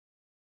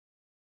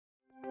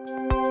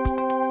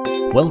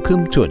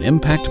Welcome to an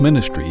Impact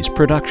Ministries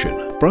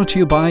production, brought to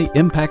you by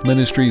Impact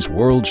Ministries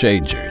World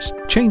Changers,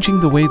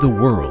 changing the way the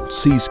world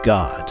sees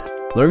God.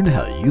 Learn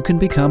how you can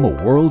become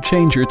a world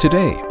changer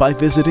today by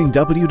visiting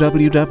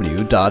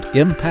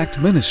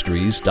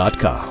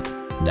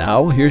www.impactministries.com.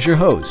 Now, here's your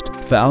host,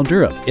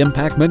 founder of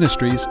Impact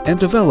Ministries and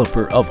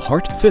developer of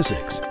Heart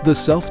Physics, the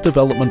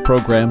self-development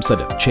programs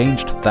that have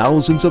changed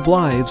thousands of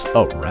lives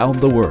around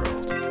the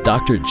world,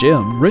 Dr.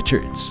 Jim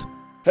Richards.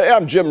 Hey,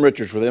 I'm Jim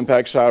Richards with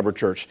Impact Cyber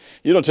Church.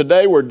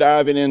 Today we're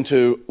diving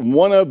into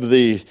one of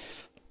the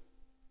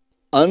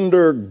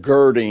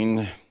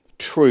undergirding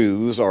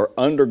truths or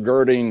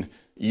undergirding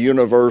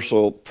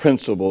universal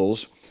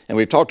principles, and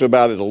we've talked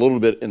about it a little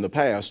bit in the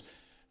past,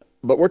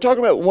 but we're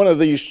talking about one of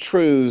these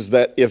truths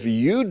that if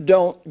you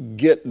don't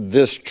get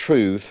this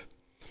truth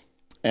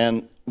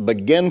and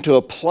begin to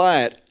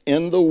apply it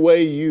in the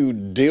way you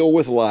deal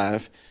with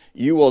life,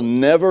 you will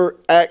never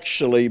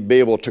actually be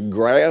able to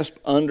grasp,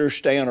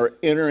 understand, or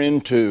enter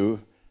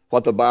into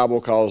what the Bible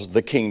calls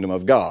the kingdom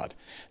of God.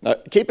 Now,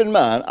 keep in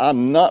mind,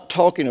 I'm not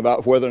talking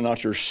about whether or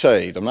not you're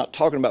saved. I'm not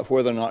talking about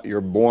whether or not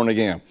you're born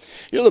again.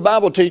 The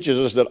Bible teaches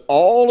us that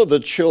all of the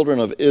children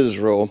of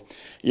Israel,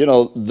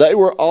 they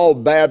were all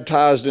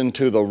baptized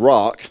into the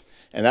rock,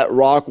 and that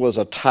rock was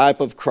a type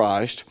of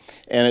Christ.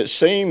 And it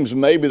seems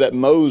maybe that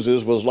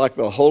Moses was like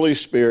the Holy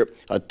Spirit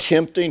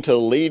attempting to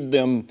lead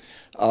them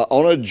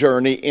on a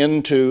journey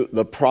into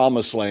the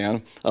promised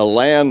land, a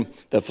land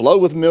that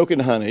flowed with milk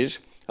and honeys,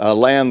 a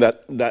land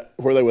that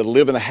where they would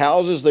live in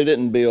houses they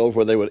didn't build,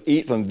 where they would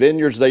eat from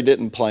vineyards they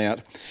didn't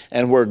plant,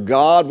 and where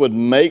God would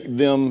make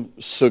them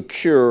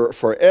secure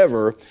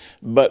forever.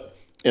 But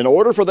in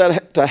order for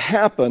that to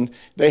happen,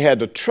 they had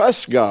to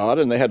trust God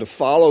and they had to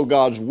follow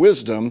God's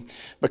wisdom,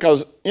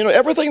 because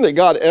everything that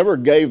God ever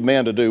gave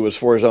man to do was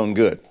for his own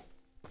good.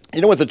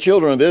 With the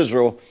children of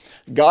Israel,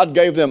 God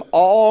gave them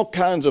all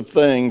kinds of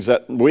things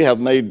that we have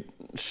made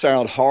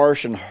sound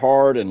harsh and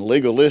hard and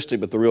legalistic,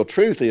 but the real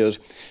truth is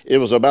it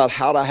was about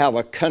how to have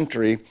a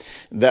country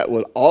that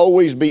would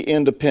always be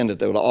independent,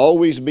 that would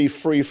always be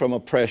free from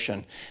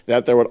oppression,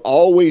 that there would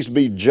always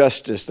be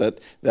justice, that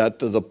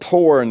the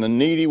poor and the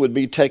needy would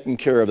be taken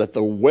care of, that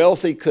the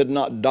wealthy could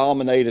not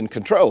dominate and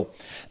control.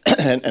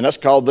 and that's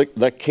called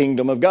the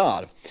kingdom of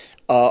God.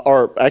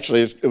 Or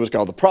actually, it was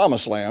called the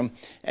Promised Land,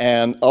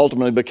 and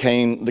ultimately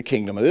became the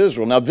Kingdom of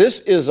Israel. Now, this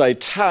is a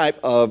type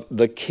of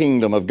the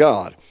Kingdom of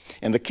God.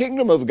 And the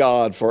Kingdom of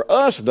God for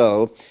us,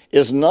 though,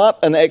 is not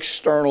an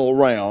external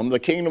realm. The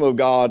Kingdom of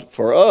God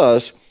for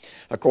us,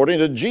 according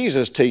to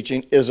Jesus'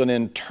 teaching, is an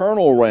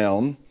internal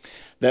realm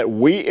that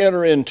we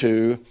enter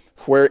into,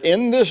 where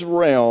in this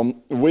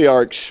realm we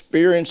are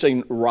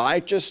experiencing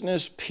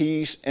righteousness,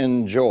 peace,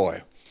 and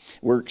joy.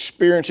 We're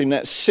experiencing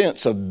that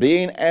sense of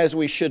being as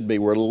we should be.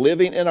 We're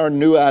living in our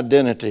new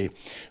identity.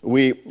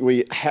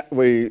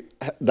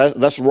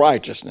 That's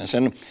righteousness,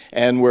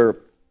 and we're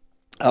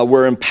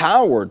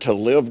empowered to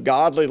live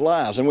godly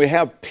lives, and we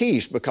have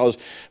peace because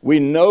we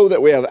know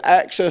that we have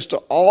access to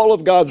all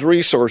of God's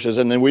resources,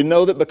 and then we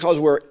know that because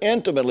we're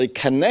intimately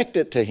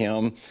connected to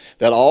Him,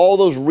 that all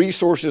those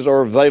resources are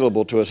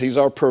available to us. He's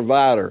our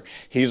provider.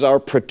 He's our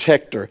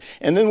protector.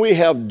 And then we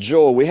have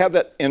joy. We have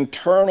that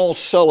internal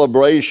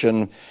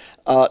celebration.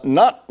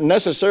 Not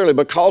necessarily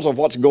because of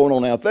what's going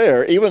on out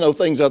there, even though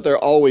things out there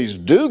always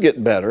do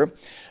get better,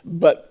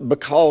 but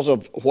because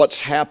of what's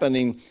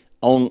happening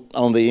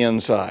on the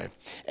inside.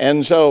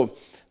 And so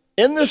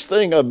in this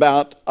thing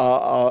about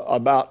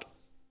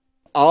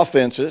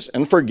offenses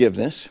and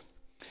forgiveness,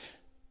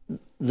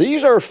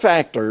 these are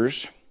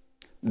factors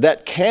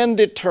that can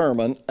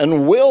determine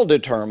and will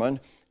determine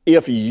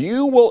if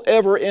you will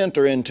ever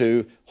enter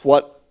into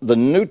what the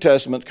New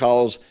Testament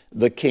calls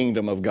the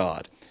kingdom of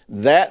God.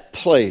 That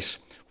place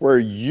where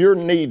your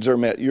needs are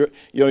met,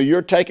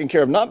 you're taken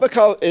care of, not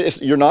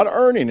because you're not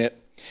earning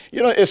it.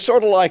 It's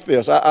sort of like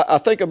this. I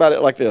think about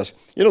it like this.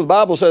 The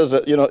Bible says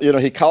that,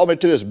 He called me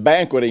to His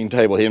banqueting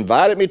table. He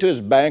invited me to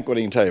His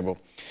banqueting table.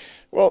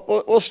 Well,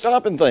 we'll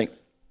stop and think.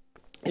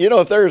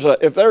 If there's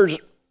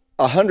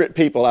 100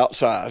 people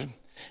outside,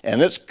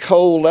 and it's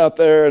cold out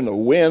there, and the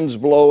wind's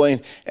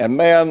blowing, and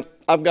man,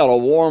 I've got a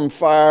warm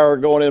fire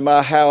going in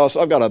my house.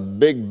 I've got a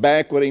big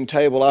banqueting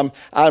table.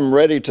 I'm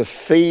ready to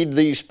feed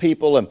these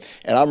people, and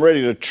I'm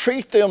ready to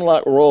treat them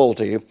like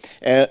royalty.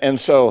 And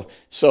so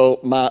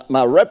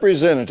my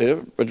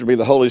representative, which would be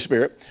the Holy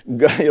Spirit,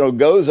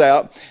 goes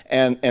out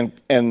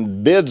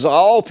and bids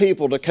all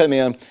people to come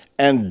in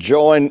and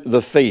join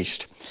the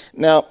feast.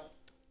 Now,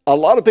 a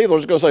lot of people are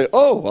just going to say,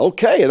 oh,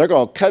 okay, and they're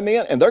going to come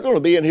in, and they're going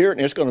to be in here, and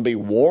it's going to be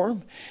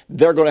warm.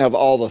 They're going to have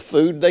all the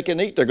food they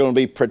can eat. They're going to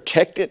be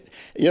protected,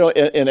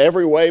 in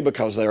every way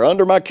because they're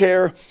under my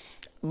care.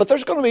 But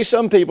there's going to be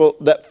some people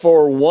that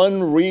for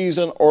one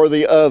reason or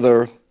the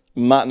other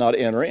might not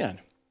enter in.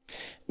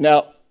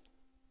 Now,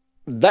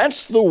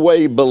 that's the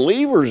way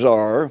believers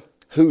are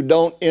who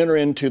don't enter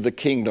into the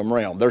kingdom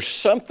realm. There's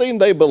something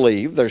they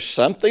believe. There's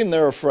something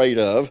they're afraid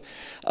of.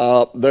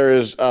 There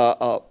is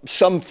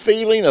some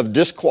feeling of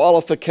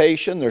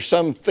disqualification. There's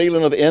some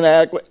feeling of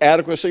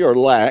inadequacy or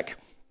lack.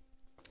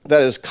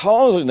 that is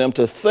causing them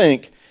to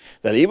think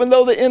that even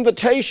though the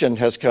invitation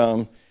has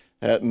come,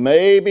 that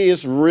maybe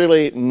it's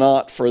really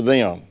not for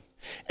them.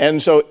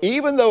 And so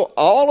even though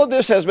all of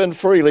this has been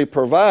freely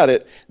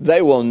provided,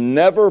 they will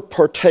never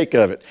partake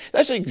of it.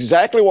 That's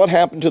exactly what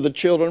happened to the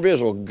children of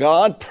Israel.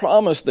 God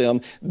promised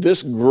them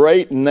this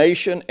great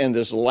nation and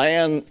this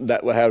land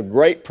that will have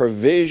great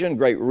provision,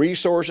 great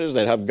resources,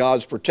 that have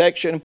God's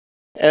protection.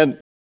 And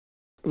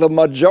the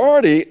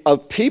majority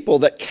of people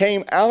that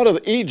came out of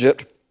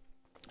Egypt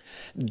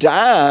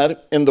died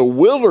in the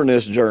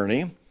wilderness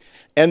journey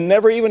and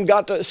never even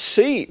got to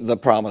see the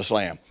promised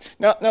land.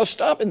 Now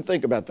stop and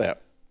think about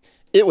that.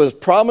 It was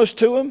promised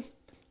to them.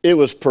 It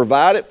was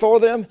provided for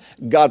them.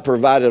 God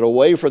provided a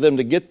way for them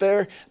to get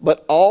there.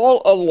 But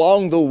all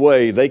along the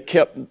way, they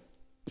kept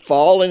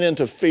falling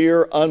into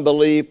fear,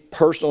 unbelief,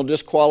 personal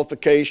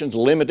disqualifications,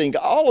 limiting,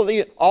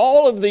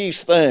 all of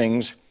these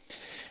things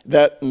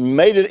that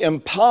made it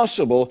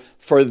impossible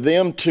for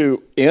them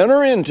to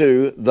enter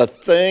into the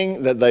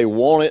thing that they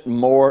wanted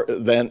more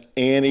than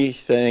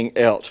anything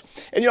else.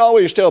 And you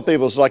always tell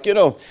people, it's like,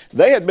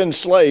 they had been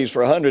slaves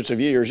for hundreds of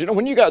years.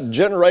 When you got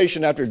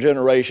generation after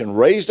generation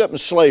raised up in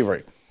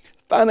slavery,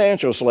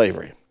 financial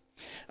slavery,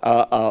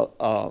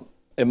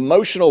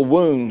 emotional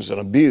wounds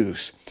and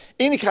abuse,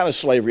 any kind of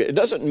slavery, it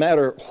doesn't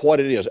matter what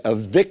it is, a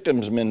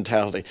victim's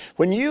mentality.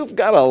 When you've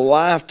got a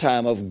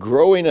lifetime of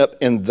growing up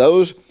in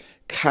those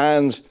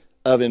kinds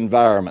of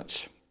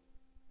environments,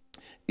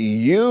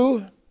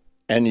 you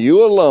and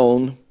you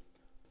alone,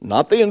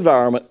 not the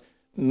environment,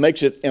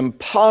 makes it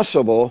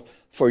impossible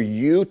for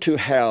you to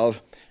have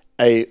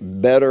a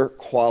better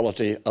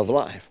quality of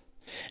life.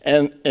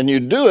 And you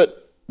do it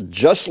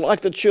just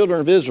like the children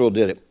of Israel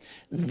did it.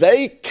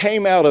 They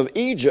came out of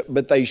Egypt,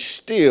 but they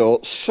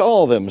still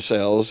saw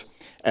themselves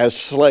as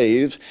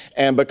slaves,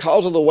 and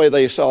because of the way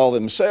they saw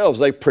themselves,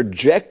 they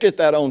projected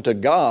that onto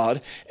God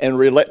and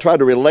tried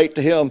to relate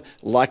to Him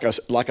like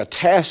a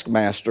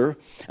taskmaster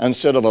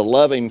instead of a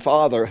loving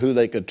Father who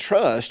they could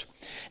trust.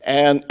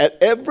 And at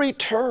every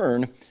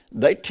turn,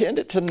 they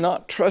tended to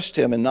not trust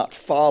Him and not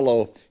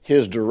follow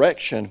His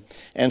direction.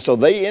 And so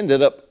they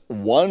ended up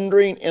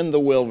wandering in the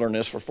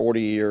wilderness for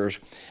 40 years,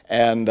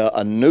 and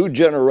a new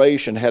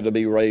generation had to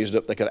be raised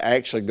up that could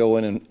actually go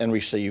in and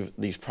receive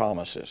these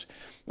promises.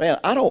 Man,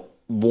 I don't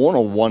want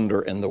to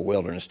wander in the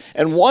wilderness.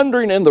 And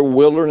wandering in the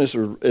wilderness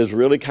is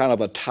really kind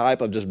of a type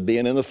of just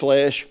being in the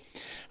flesh,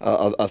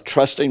 of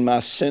trusting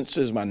my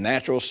senses, my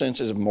natural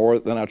senses more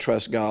than I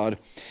trust God,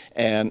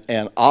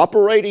 and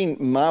operating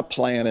my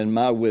plan and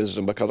my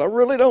wisdom, because I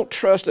really don't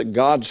trust that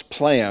God's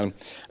plan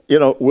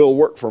will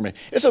work for me.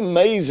 It's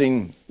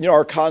amazing,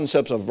 our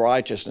concepts of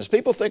righteousness.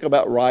 People think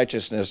about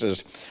righteousness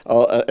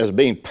as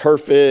being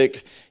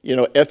perfect,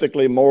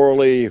 ethically,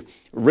 morally,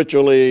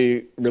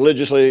 ritually,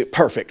 religiously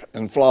perfect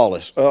and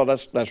flawless. Oh,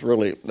 that's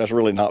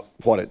really not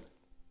what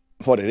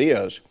it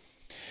is.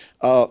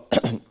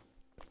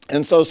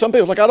 And so some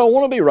people are like, I don't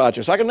want to be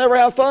righteous. I can never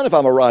have fun if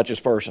I'm a righteous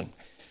person.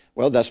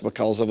 Well, that's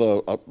because of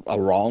a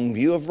wrong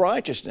view of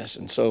righteousness.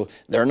 And so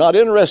they're not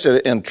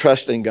interested in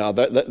trusting God.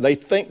 They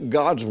think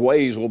God's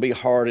ways will be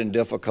hard and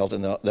difficult,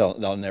 and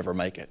they'll never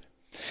make it.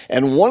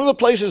 And one of the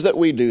places that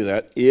we do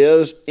that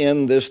is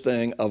in this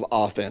thing of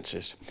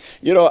offenses.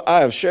 I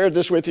have shared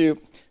this with you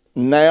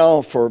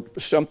now for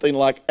something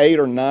like 8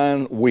 or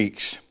 9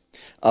 weeks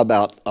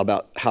about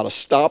how to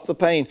stop the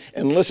pain.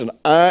 And listen,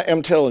 I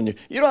am telling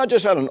you, I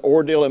just had an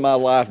ordeal in my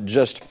life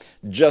just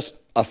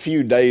a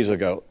few days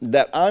ago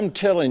that I'm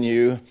telling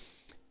you,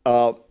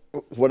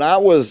 when I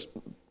was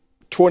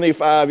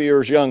 25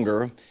 years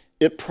younger,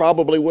 it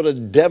probably would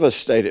have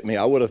devastated me.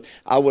 I would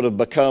have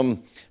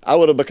become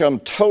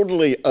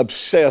totally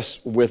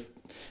obsessed with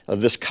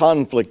this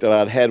conflict that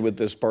I'd had with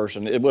this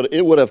person. It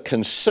would have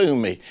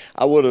consumed me.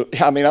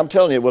 I'm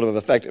telling you, it would have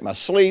affected my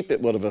sleep. It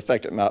would have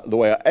affected the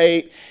way I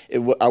ate.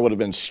 I would have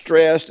been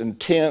stressed and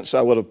tense.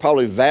 I would have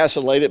probably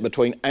vacillated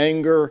between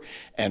anger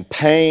and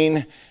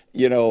pain,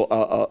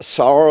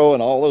 sorrow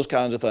and all those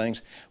kinds of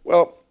things.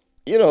 Well,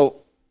 the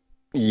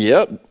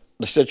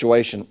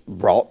situation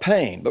brought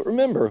pain. But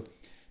remember,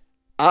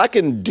 I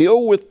can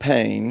deal with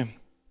pain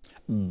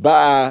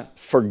by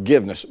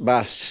forgiveness,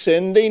 by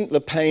sending the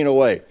pain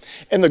away.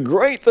 And the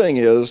great thing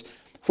is,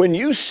 when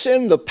you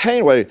send the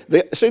pain away,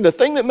 the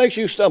thing that makes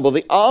you stumble,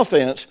 the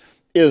offense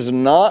is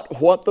not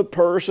what the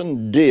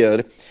person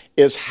did,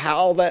 is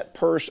how that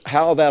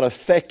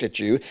affected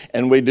you.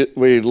 And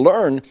we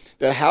learn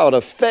that how it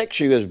affects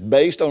you is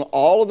based on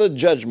all of the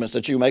judgments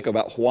that you make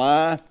about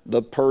why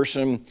the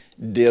person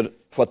did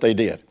what they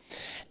did.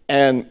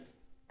 And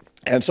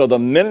so the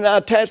minute I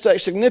attach that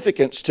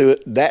significance to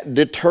it, that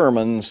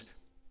determines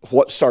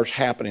what starts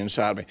happening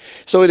inside me.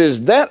 So it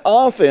is that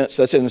offense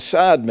that's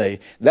inside me,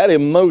 that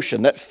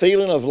emotion, that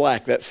feeling of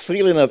lack, that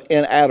feeling of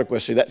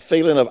inadequacy, that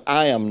feeling of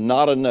I am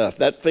not enough,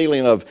 that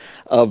feeling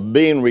of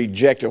being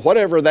rejected,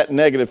 whatever that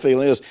negative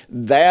feeling is,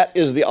 that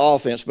is the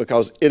offense,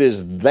 because it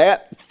is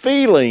that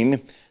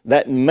feeling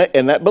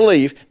and that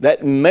belief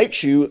that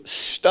makes you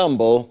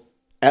stumble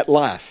at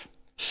life.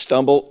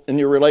 Stumble in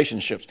your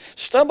relationships.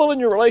 Stumble in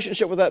your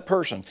relationship with that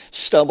person.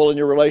 Stumble in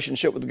your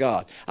relationship with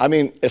God. I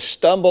mean,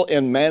 stumble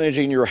in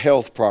managing your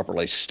health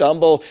properly.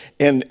 Stumble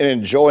in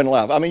enjoying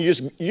life. I mean, you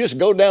just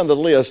go down the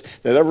list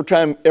that every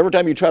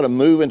time you try to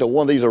move into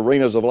one of these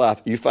arenas of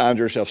life, you find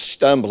yourself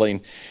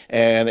stumbling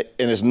and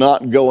it's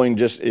not going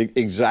just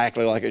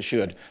exactly like it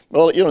should.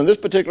 Well, in this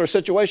particular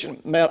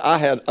situation, man, I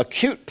had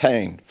acute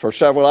pain for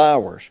several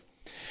hours.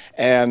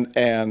 But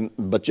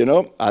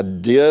I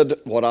did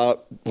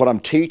what I'm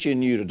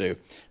teaching you to do.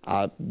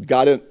 I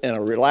got in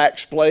a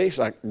relaxed place.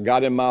 I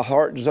got in my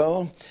heart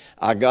zone.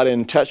 I got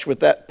in touch with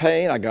that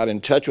pain. I got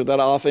in touch with that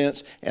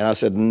offense. And I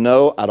said,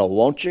 no, I don't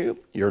want you.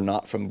 You're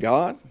not from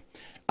God.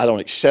 I don't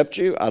accept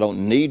you. I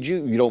don't need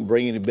you. You don't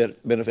bring any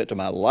benefit to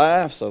my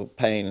life. So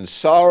pain and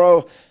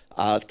sorrow,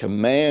 I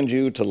command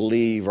you to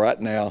leave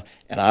right now.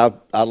 And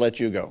I let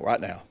you go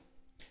right now.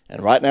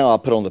 And right now I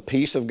put on the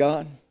peace of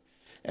God.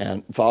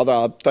 And Father,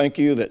 I thank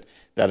you that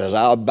as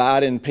I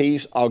abide in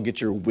peace, I'll get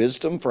your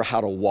wisdom for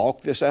how to walk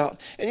this out.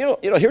 And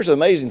here's the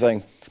amazing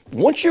thing.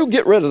 Once you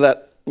get rid of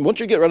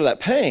that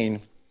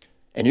pain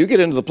and you get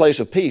into the place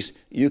of peace,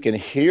 you can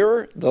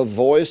hear the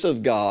voice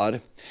of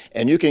God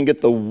and you can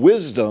get the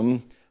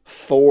wisdom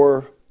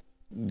for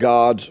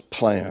God's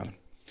plan.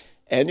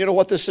 And you know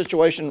what? This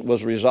situation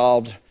was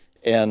resolved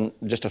in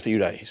just a few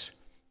days.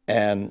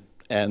 And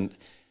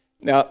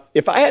now,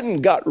 if I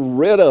hadn't got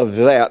rid of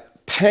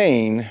that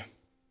pain,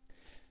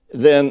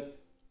 then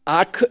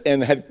I could,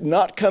 and had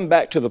not come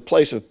back to the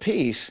place of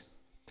peace,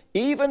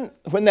 even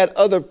when that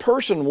other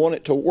person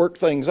wanted to work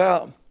things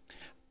out,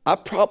 I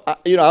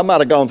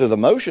might have gone through the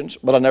motions,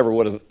 but I never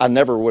would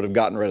have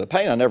gotten rid of the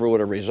pain. I never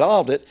would have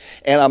resolved it.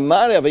 And I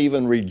might have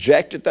even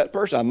rejected that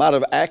person. I might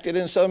have acted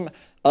in some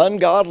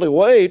ungodly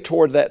way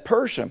toward that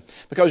person.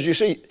 Because you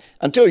see,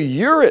 until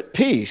you're at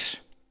peace,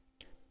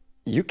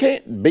 you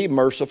can't be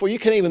merciful. You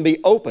can't even be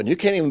open. You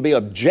can't even be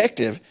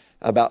objective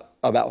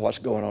about what's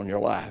going on in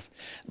your life.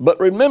 But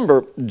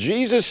remember,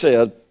 Jesus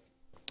said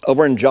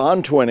over in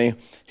John 20,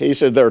 he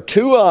said there are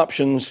two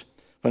options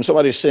when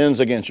somebody sins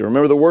against you.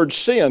 Remember, the word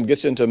sin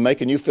gets into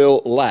making you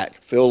feel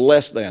lack, feel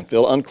less than,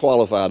 feel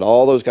unqualified,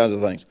 all those kinds of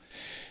things.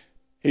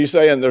 He's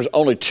saying there's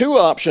only two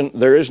options.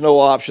 There is no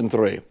option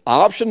three.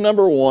 Option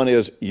number one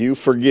is you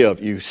forgive.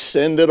 You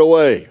send it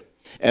away.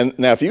 And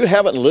now, if you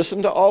haven't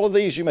listened to all of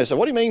these, you may say,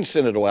 what do you mean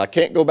send it away? I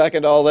can't go back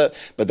into all that.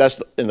 But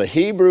that's in the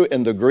Hebrew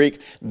and the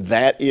Greek,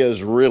 that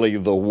is really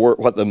the word,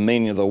 what the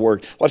meaning of the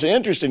word. What's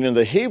interesting, in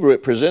the Hebrew,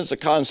 it presents a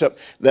concept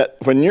that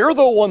when you're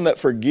the one that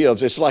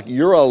forgives, it's like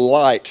you're a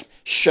light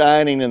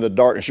shining in the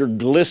darkness. You're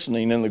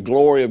glistening in the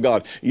glory of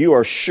God. You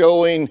are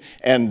showing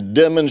and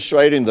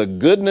demonstrating the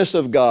goodness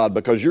of God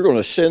because you're going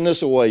to send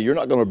this away. You're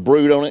not going to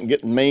brood on it and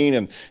get mean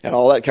and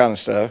all that kind of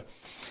stuff.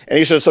 And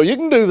he says, so you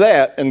can do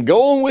that and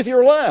go on with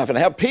your life and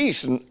have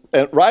peace and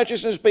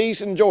righteousness, peace,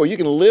 and joy. You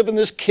can live in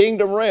this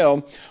kingdom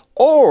realm,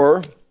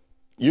 or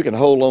you can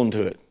hold on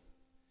to it.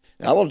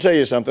 Now, I want to tell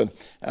you something.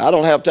 I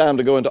don't have time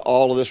to go into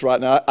all of this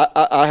right now.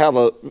 I have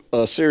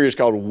a series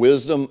called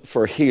Wisdom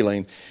for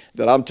Healing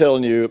that I'm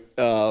telling you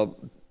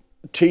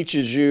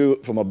teaches you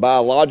from a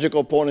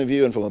biological point of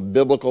view and from a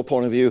biblical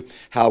point of view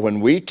how when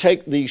we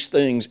take these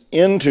things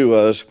into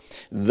us,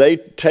 they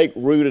take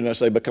root in us.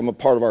 They become a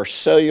part of our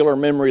cellular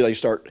memory. They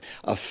start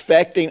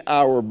affecting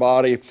our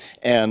body.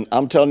 And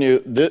I'm telling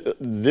you,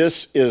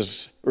 this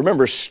is,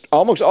 remember,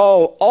 almost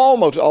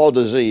all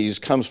disease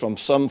comes from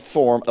some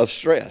form of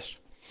stress.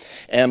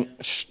 And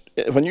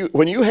when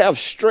you have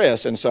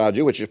stress inside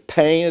you, which is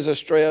pain is a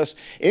stress,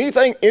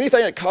 anything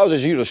that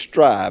causes you to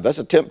strive, that's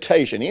a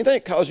temptation. Anything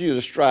that causes you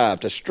to strive,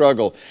 to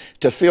struggle,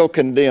 to feel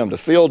condemned, to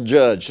feel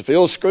judged, to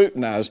feel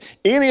scrutinized,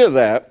 any of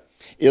that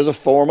is a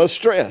form of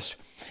stress.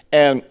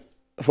 And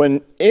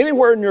when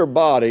anywhere in your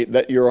body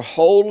that you're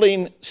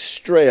holding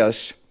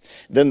stress,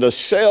 then the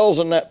cells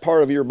in that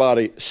part of your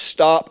body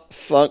stop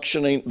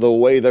functioning the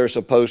way they're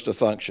supposed to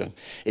function.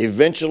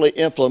 Eventually,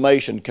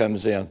 inflammation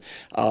comes in.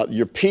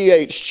 Your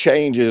pH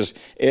changes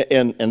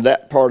in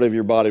that part of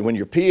your body. When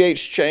your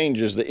pH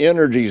changes, the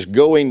energy's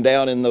going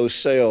down in those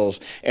cells.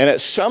 And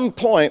at some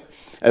point,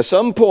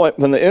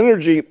 when the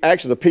energy,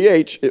 actually the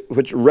pH,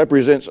 which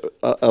represents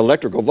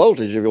electrical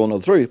voltage, if you want to know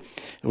the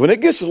truth, when it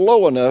gets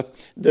low enough,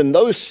 then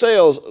those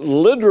cells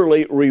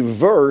literally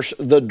reverse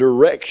the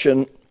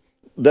direction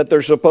that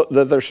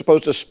they're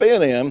supposed to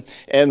spin in.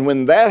 And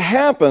when that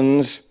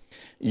happens,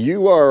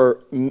 you are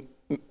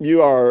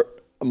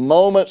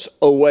moments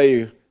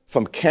away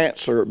from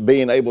cancer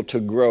being able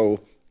to grow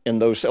in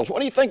those cells. What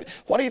do you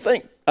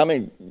think? I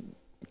mean,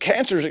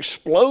 cancer is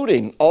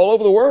exploding all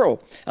over the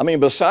world. I mean,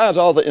 besides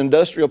all the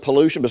industrial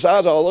pollution,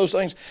 besides all those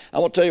things, I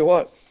want to tell you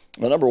what,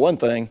 the number one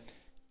thing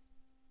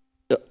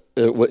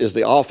is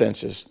the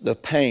offenses, the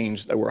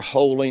pains that we're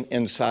holding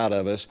inside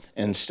of us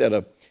instead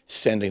of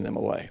sending them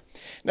away.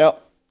 Now,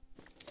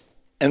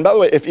 and by the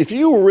way, if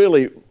you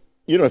really,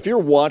 if you're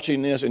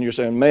watching this and you're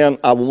saying, man,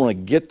 I want to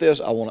get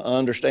this, I want to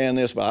understand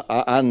this, but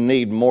I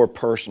need more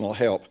personal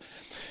help.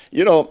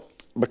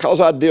 Because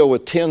I deal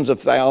with tens of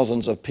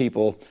thousands of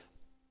people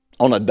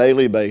on a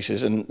daily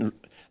basis, and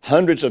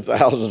hundreds of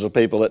thousands of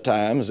people at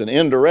times, and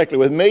indirectly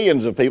with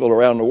millions of people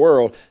around the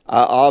world,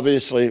 I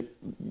obviously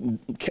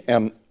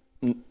am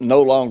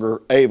no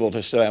longer able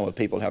to sit down with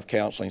people and have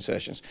counseling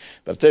sessions.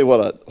 But I'll tell you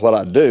what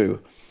I do.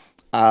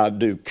 I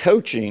do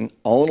coaching,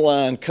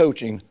 online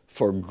coaching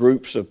for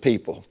groups of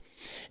people.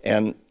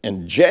 And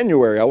in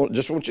January, I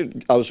just want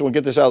to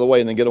get this out of the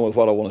way and then get on with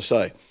what I want to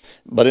say.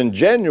 But in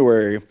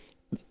January,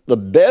 the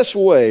best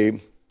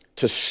way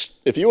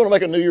if you want to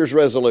make a New Year's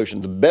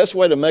resolution, the best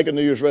way to make a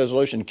New Year's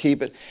resolution,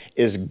 keep it,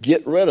 is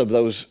get rid of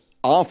those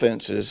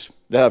offenses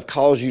that have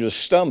caused you to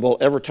stumble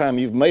every time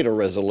you've made a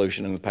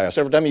resolution in the past,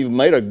 every time you've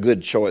made a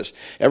good choice,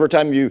 every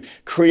time you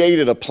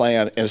created a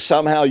plan and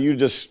somehow you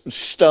just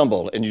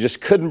stumbled and you just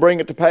couldn't bring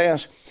it to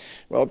pass.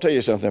 Well, I'll tell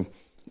you something.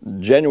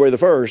 January the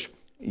 1st,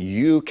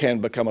 you can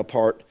become a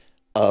part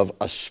of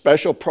a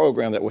special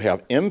program that we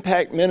have.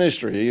 Impact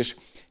Ministries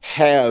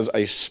has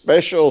a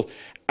special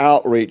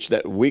outreach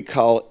that we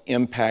call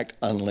Impact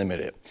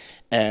Unlimited.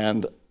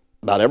 And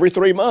about every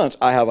 3 months,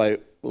 I have a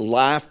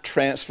life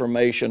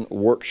transformation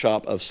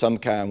workshop of some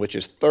kind, which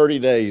is 30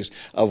 days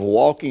of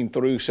walking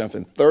through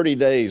something, 30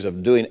 days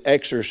of doing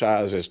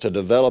exercises to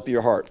develop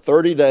your heart,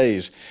 30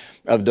 days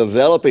of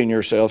developing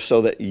yourself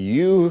so that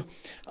you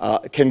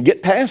can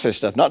get past this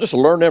stuff, not just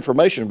learn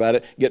information about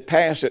it, get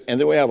past it.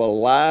 And then we have a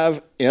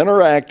live,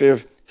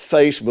 interactive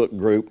Facebook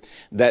group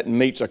that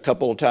meets a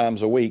couple of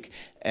times a week,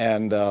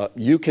 and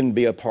you can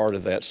be a part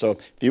of that. So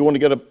if you want to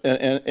get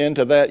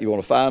into that, you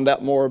want to find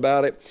out more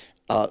about it,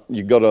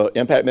 you go to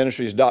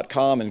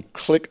impactministries.com and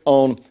click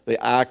on the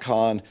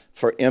icon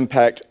for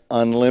Impact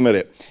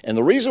Unlimited. And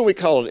the reason we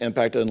call it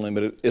Impact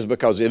Unlimited is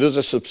because it is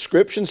a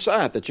subscription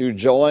site that you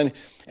join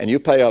and you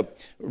pay a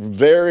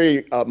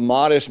very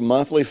modest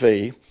monthly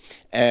fee.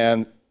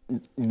 And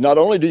not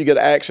only do you get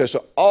access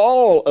to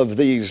all of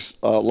these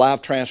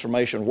life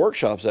transformation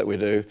workshops that we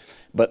do,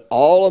 but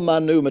all of my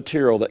new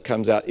material that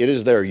comes out, it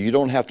is there. You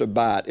don't have to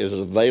buy it. It is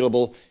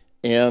available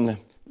in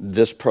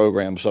this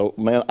program. So,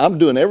 man, I'm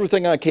doing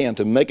everything I can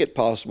to make it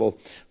possible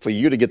for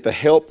you to get the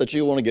help that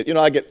you want to get. You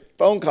know, I get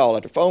phone call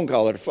after phone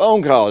call after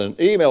phone call and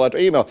email after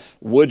email.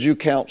 Would you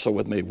counsel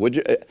with me? Would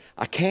you?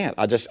 I can't.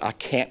 I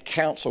can't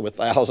counsel with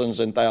thousands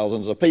and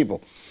thousands of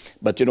people.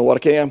 But you know what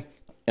I can?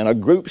 In a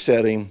group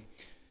setting,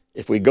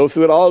 if we go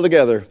through it all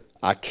together,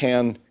 I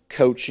can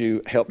coach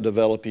you, help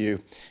develop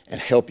you, and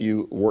help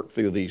you work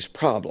through these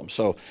problems.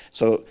 So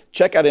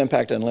check out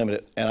Impact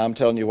Unlimited, and I'm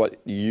telling you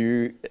what,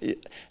 you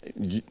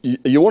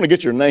want to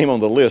get your name on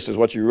the list is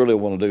what you really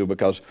want to do,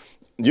 because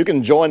you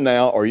can join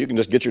now, or you can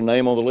just get your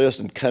name on the list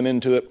and come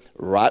into it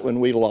right when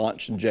we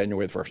launch in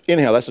January 1st.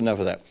 Anyhow, that's enough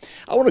of that.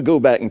 I want to go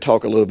back and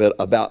talk a little bit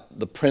about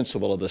the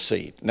principle of the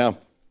seed. Now,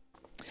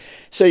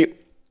 see,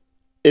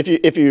 if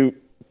you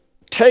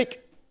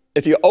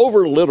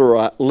over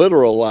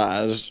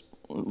literalize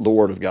the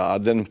Word of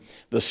God, then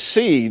the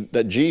seed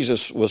that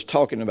Jesus was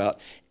talking about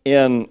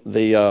in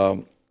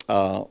the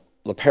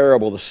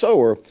parable of the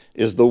sower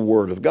is the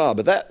Word of God.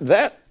 But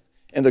that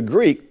in the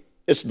Greek,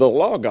 it's the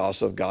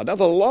Logos of God. Now,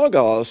 the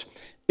Logos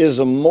is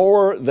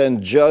more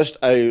than just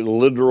a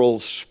literal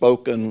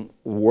spoken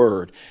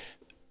word.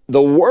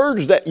 The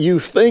words that you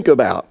think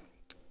about,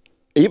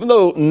 even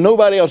though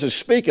nobody else is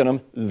speaking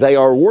them, they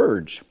are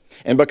words.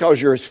 And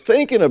because you're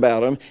thinking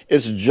about them,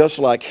 it's just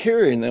like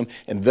hearing them,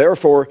 and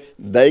therefore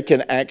they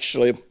can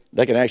actually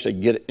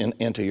get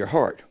into your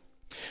heart.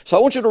 So I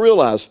want you to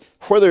realize,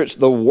 whether it's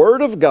the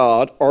Word of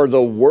God or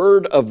the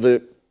word of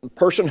the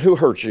person who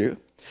hurt you,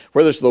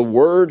 whether it's the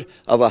word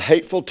of a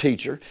hateful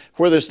teacher,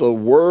 whether it's the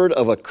word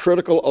of a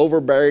critical,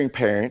 overbearing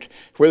parent,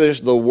 whether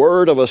it's the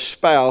word of a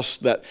spouse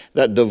that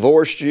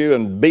divorced you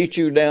and beat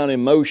you down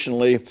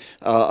emotionally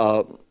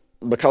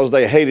because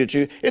they hated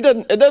you, it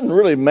doesn't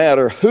really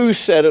matter who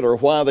said it or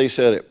why they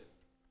said it.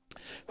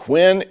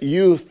 When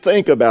you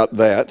think about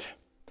that,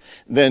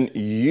 then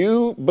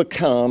you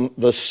become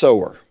the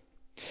sower.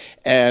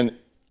 And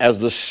as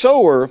the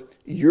sower,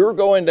 you're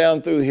going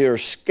down through here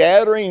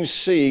scattering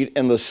seed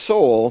in the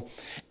soil,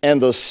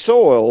 and the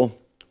soil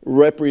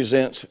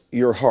represents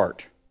your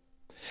heart.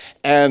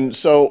 And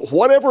so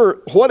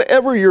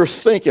whatever you're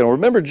thinking,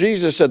 remember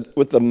Jesus said,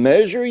 with the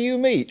measure you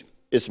meet,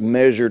 it's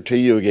measured to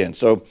you again.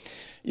 So,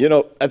 you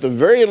know, at the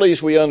very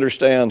least, we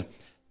understand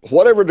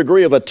whatever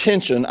degree of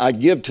attention I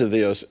give to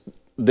this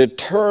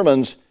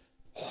determines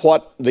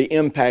what the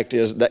impact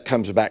is that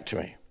comes back to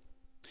me.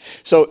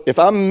 So if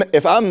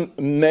I'm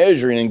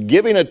measuring and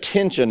giving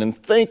attention and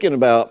thinking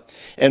about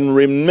and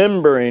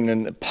remembering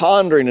and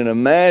pondering and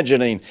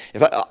imagining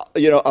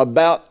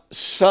about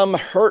some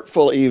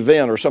hurtful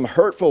event or some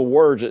hurtful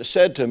words that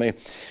said to me,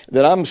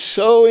 then I'm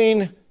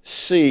sowing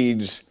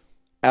seeds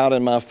out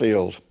in my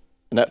field,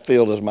 and that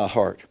field is my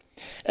heart.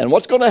 And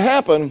what's going to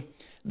happen,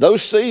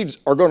 those seeds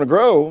are going to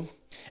grow,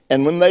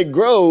 and when they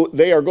grow,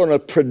 they are going to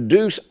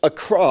produce a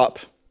crop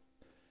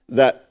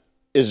that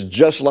is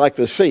just like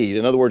the seed.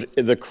 In other words,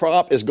 the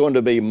crop is going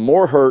to be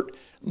more hurt,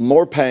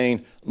 more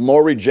pain,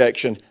 more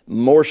rejection,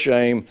 more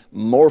shame,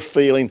 more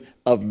feeling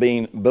of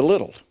being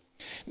belittled.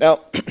 Now,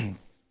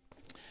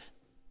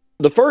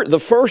 the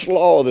first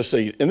law of the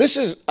seed, and this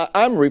is,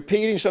 I'm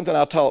repeating something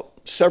I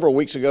taught several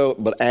weeks ago,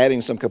 but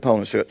adding some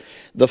components to it.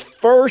 The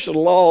first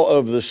law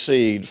of the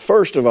seed,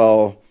 first of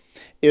all,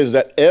 is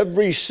that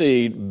every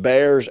seed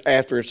bears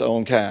after its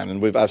own kind.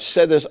 And I've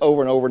said this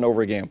over and over and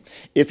over again.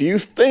 If you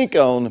think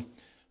on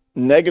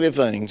negative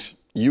things,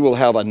 you will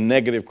have a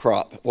negative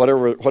crop,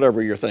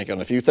 whatever you're thinking.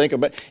 If you think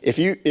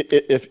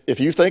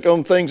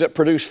on things that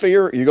produce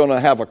fear, you're going to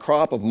have a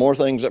crop of more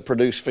things that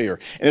produce fear.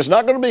 And it's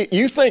not going to be,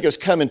 you think it's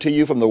coming to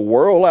you from the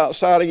world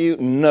outside of you.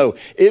 No,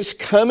 it's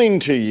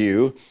coming to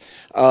you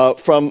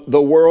from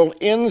the world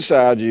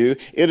inside you.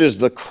 It is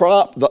the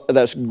crop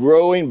that's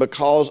growing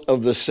because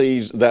of the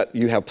seeds that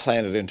you have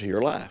planted into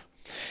your life.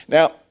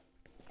 Now,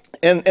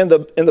 in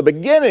the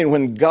beginning,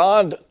 when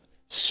God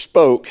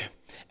spoke,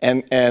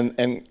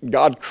 and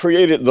God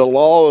created the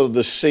law of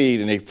the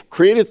seed, and He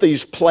created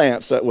these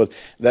plants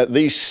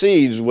these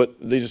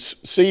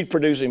seed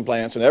producing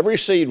plants, and every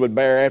seed would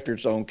bear after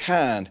its own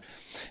kind,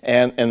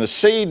 and the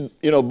seed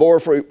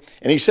bore fruit,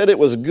 and He said it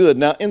was good.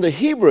 Now in the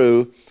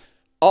Hebrew,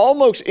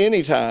 almost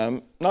any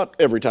time, not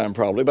every time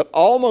probably, but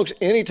almost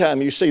any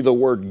time you see the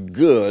word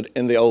good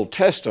in the Old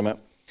Testament,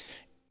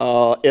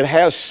 it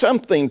has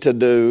something to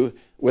do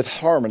with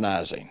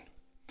harmonizing.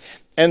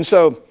 And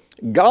so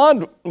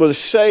God was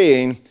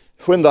saying,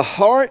 when the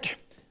heart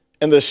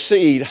and the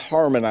seed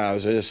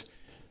harmonizes,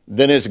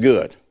 then it's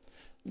good.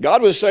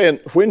 God was saying,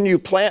 when you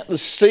plant the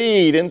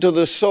seed into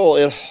the soil,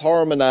 it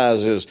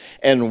harmonizes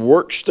and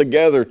works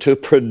together to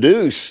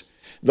produce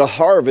the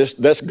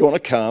harvest that's going to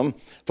come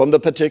from the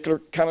particular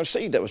kind of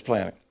seed that was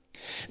planted.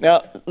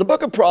 Now, the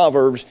book of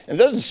Proverbs, and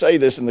it doesn't say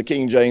this in the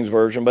King James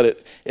Version,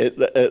 but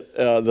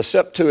the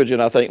Septuagint,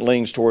 I think,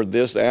 leans toward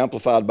this. The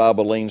Amplified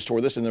Bible leans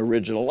toward this, and the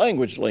original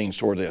language leans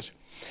toward this.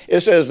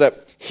 It says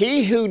that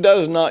he who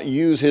does not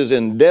use his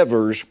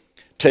endeavors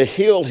to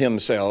heal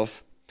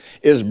himself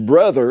is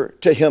brother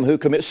to him who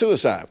commits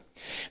suicide.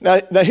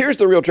 Now here's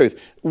the real truth.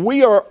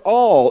 We are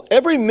all,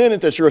 every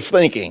minute that you're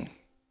thinking,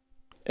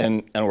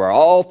 and we're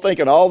all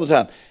thinking all the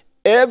time,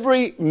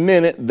 every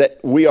minute that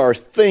we are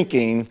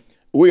thinking,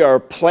 we are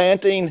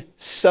planting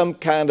some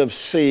kind of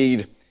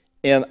seed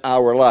in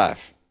our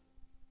life,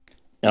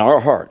 in our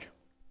heart.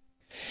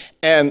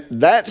 And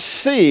that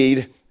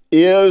seed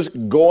is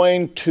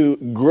going to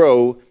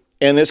grow,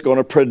 and it's going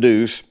to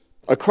produce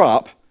a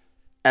crop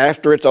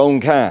after its own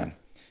kind.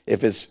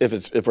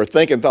 If we're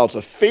thinking thoughts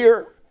of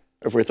fear,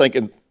 if we're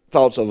thinking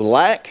thoughts of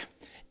lack,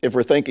 if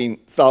we're thinking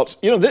thoughts,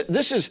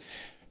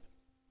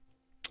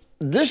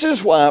 this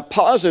is why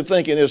positive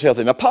thinking is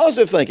healthy. Now,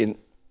 positive thinking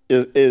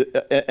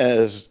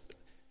is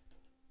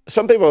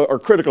some people are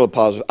critical of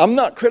positive. I'm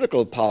not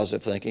critical of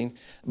positive thinking,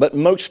 but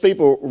most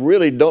people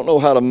really don't know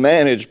how to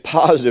manage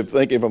positive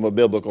thinking from a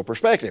biblical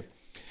perspective.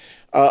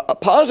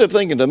 Positive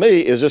thinking to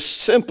me is just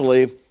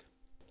simply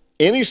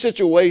any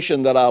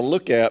situation that I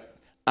look at,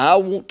 I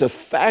want to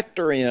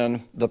factor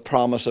in the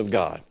promise of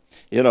God.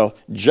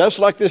 Just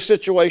like this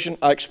situation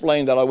I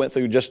explained that I went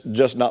through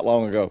just not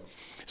long ago.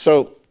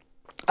 So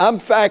I'm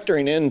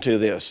factoring into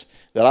this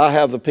that I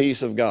have the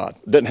peace of God.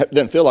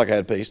 Didn't feel like I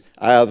had peace.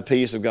 I have the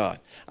peace of God.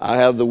 I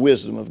have the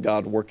wisdom of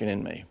God working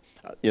in me.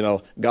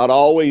 God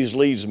always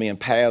leads me in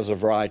paths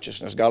of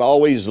righteousness. God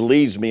always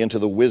leads me into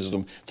the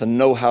wisdom to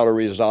know how to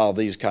resolve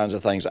these kinds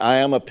of things. I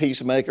am a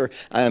peacemaker.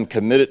 I am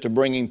committed to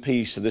bringing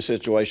peace to this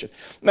situation.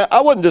 Now,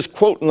 I wasn't just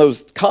quoting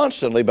those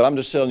constantly, but I'm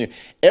just telling you,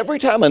 every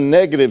time a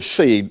negative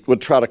seed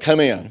would try to come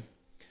in,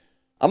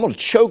 I'm going to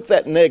choke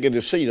that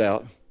negative seed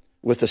out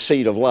with the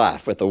seed of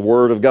life, with the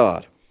Word of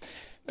God.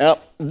 Now,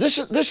 this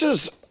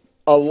is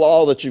a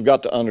law that you've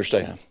got to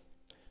understand.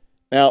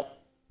 Now,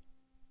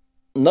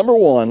 number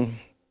one,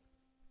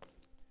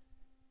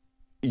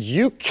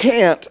 you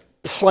can't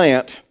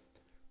plant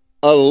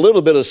a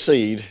little bit of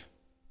seed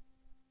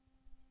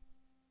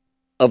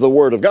of the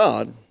Word of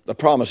God, the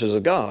promises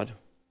of God,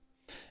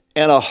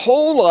 and a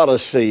whole lot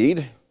of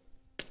seed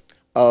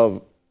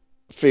of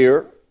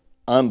fear,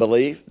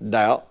 unbelief,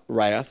 doubt,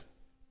 wrath,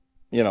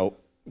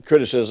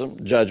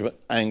 criticism, judgment,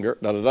 anger,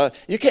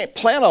 You can't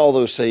plant all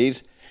those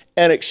seeds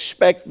and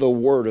expect the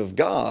Word of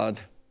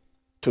God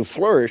to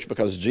flourish,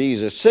 because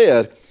Jesus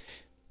said,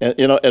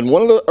 and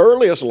one of the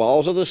earliest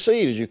laws of the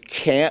seed is you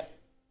can't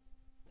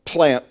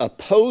plant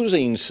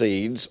opposing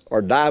seeds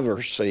or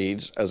diverse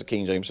seeds, as the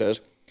King James says,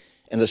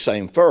 in the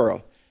same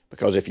furrow,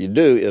 because if you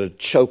do, it'll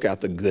choke out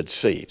the good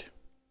seed.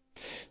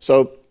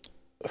 So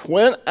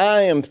when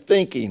I am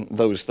thinking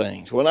those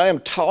things, when I am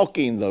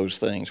talking those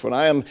things, when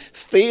I am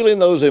feeling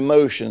those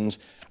emotions,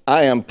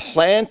 I am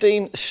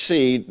planting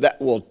seed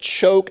that will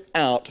choke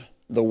out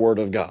the Word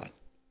of God.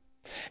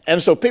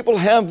 And so people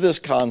have this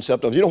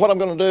concept of, what I'm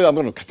going to do? I'm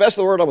going to confess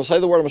the Word, I'm going to say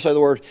the Word, I'm going to say the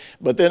Word.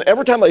 But then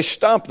every time they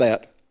stop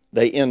that,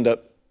 they end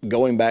up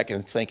going back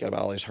and thinking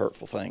about all these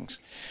hurtful things.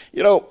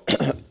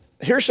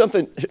 Here's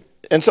something,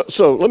 and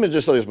so let me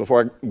just say this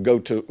before I go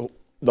to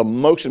the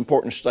most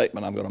important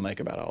statement I'm going to make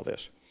about all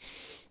this.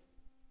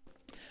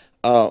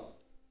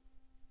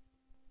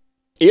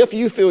 If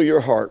you fill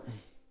your heart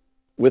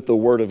with the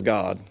Word of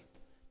God,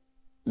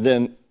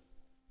 then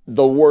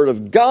the Word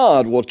of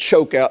God will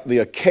choke out the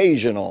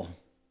occasional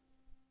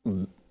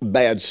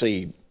bad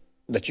seed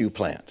that you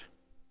plant.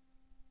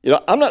 You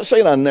know, I'm not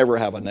saying I never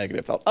have a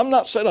negative thought. I'm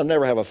not saying I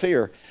never have a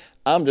fear.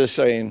 I'm just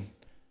saying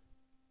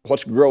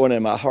what's growing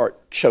in my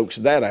heart chokes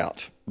that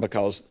out,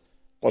 because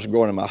what's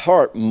growing in my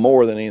heart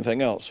more than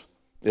anything else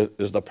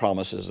is the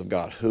promises of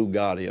God, who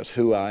God is,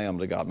 who I am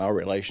to God, my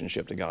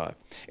relationship to God.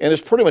 And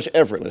it's pretty much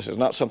effortless. It's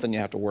not something you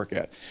have to work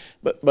at.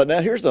 But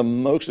now here's the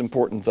most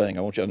important thing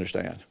I want you to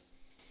understand.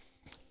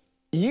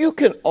 You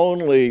can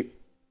only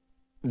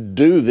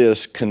do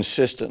this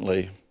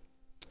consistently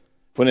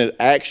when it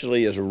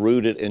actually is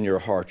rooted in your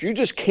heart. You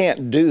just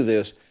can't do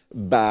this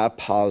by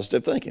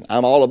positive thinking.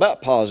 I'm all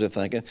about positive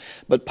thinking,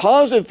 but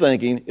positive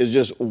thinking is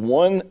just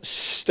one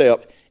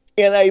step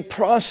in a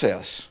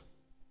process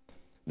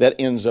that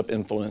ends up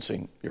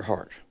influencing your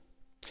heart.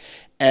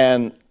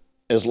 And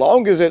as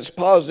long as it's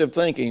positive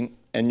thinking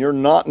and you're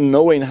not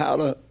knowing how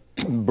to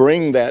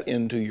bring that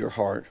into your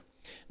heart,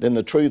 then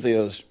the truth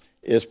is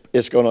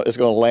it's going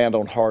to land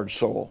on hard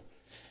soil.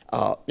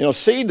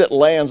 Seed that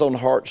lands on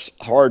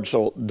hard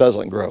soil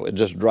doesn't grow. It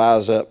just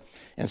dries up,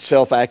 and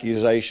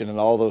self-accusation and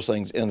all those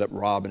things end up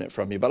robbing it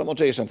from you. But I'm going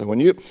to tell you something.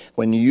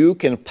 When you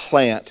can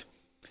plant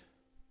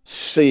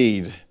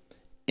seed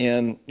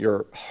in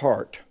your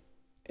heart,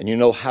 and you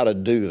know how to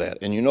do that,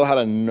 and you know how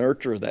to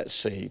nurture that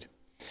seed,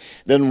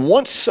 then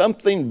once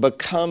something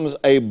becomes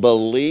a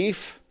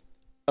belief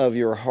of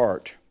your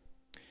heart,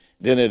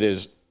 then it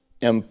is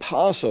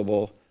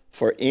impossible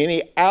for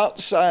any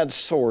outside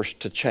source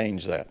to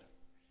change that.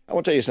 I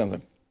want to tell you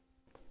something.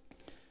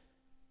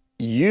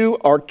 You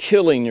are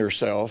killing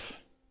yourself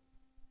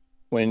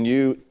when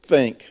you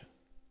think,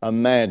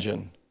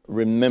 imagine,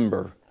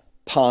 remember,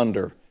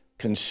 ponder,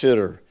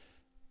 consider,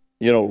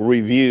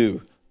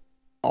 review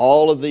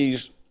all of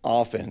these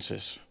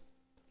offenses.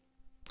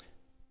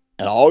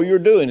 And all you're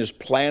doing is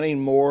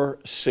planting more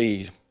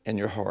seed in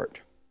your heart.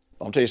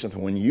 I'll tell you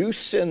something. When you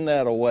send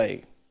that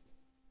away,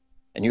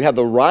 and you have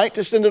the right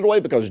to send it away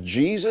because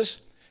Jesus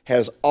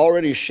has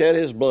already shed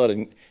his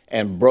blood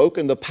and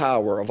broken the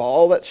power of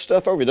all that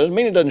stuff over you. Doesn't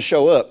mean it doesn't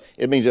show up.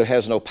 It means it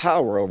has no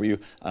power over you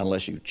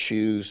unless you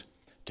choose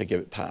to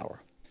give it power.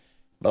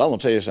 But I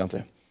want to tell you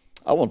something.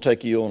 I want to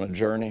take you on a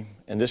journey,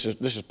 and this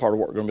is part of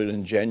what we're going to do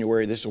in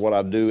January. This is what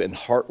I do in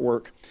heart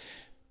work.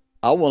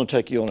 I want to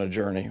take you on a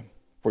journey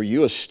where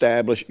you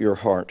establish your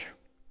heart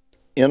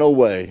in a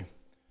way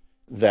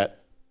that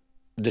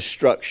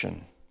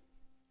destruction,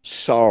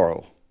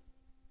 sorrow,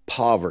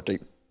 poverty,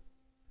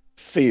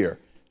 fear,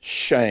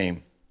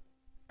 shame,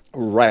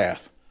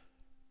 wrath,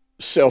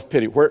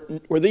 self-pity,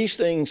 where these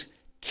things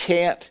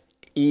can't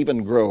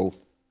even grow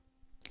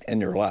in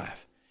your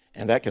life.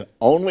 And that can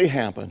only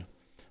happen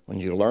when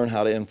you learn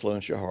how to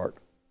influence your heart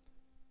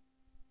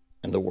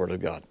and the Word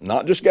of God.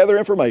 Not just gather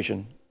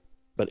information,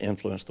 but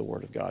influence the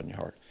Word of God in your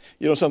heart.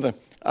 You know something?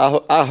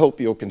 I hope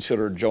you'll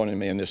consider joining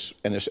me in this.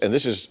 And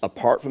this is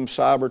apart from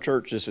Cyber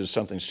Church. This is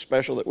something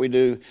special that we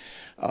do.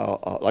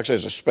 Like I said,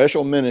 it's a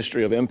special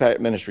ministry of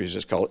Impact Ministries.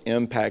 It's called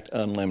Impact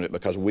Unlimited,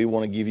 because we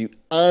want to give you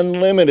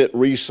unlimited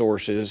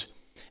resources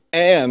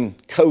and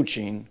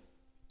coaching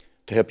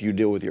to help you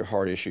deal with your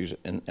heart issues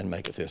and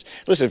make it this.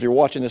 Listen, if you're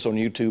watching this on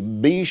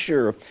YouTube, be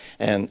sure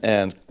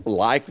and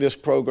like this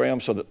program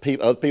so that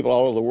other people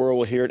all over the world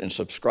will hear it, and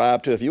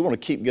subscribe to it. If you want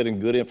to keep getting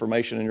good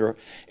information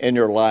in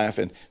your life,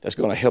 and that's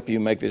going to help you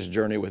make this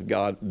journey with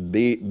God,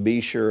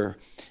 be sure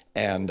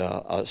and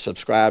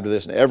subscribe to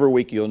this. And every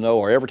week you'll know,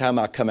 or every time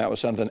I come out with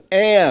something,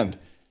 and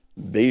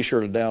be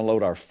sure to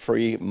download our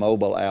free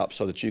mobile app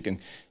so that you can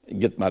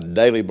get my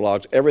daily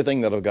blogs,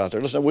 everything that I've got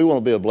there. Listen, we want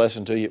to be a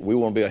blessing to you. We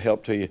want to be a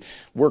help to you.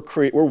 We're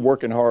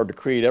working hard to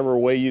create every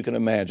way you can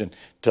imagine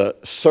to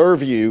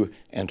serve you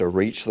and to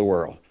reach the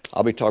world.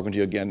 I'll be talking to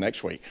you again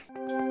next week.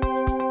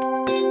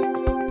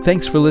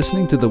 Thanks for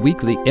listening to the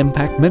weekly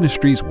Impact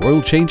Ministries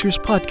World Changers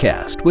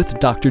podcast with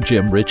Dr.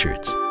 Jim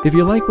Richards. If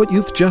you like what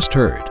you've just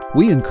heard,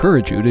 we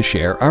encourage you to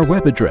share our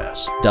web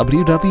address,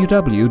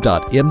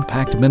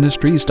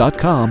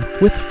 www.impactministries.com,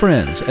 with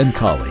friends and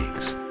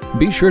colleagues.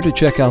 Be sure to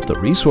check out the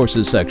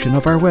resources section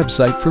of our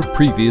website for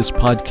previous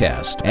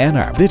podcasts and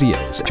our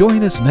videos.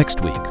 Join us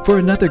next week for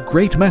another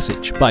great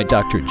message by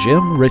Dr.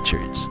 Jim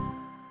Richards.